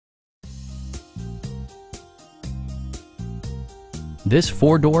This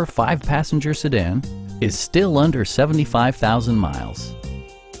four-door, five-passenger sedan is still under 75,000 miles.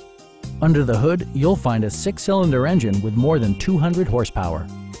 Under the hood, you'll find a six-cylinder engine with more than 200 horsepower.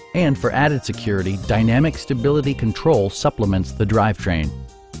 And for added security, dynamic stability control supplements the drivetrain.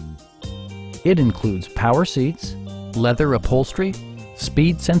 It includes power seats, leather upholstery,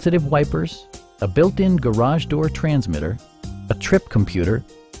 speed-sensitive wipers, a built-in garage door transmitter, a trip computer,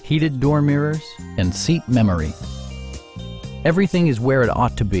 heated door mirrors, and seat memory. Everything is where it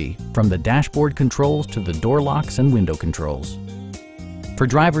ought to be, from the dashboard controls to the door locks and window controls. For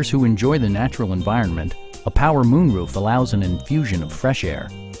drivers who enjoy the natural environment, a power moonroof allows an infusion of fresh air.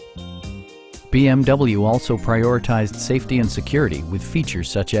 BMW also prioritized safety and security with features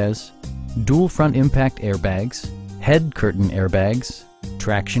such as dual front impact airbags, head curtain airbags,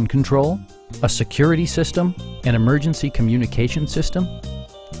 traction control, a security system, an emergency communication system,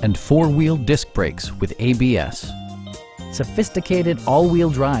 and four-wheel disc brakes with ABS. Sophisticated all-wheel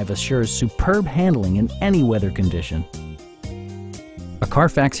drive assures superb handling in any weather condition. A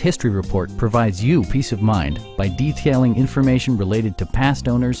Carfax history report provides you peace of mind by detailing information related to past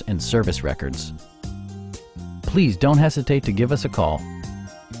owners and service records. Please don't hesitate to give us a call.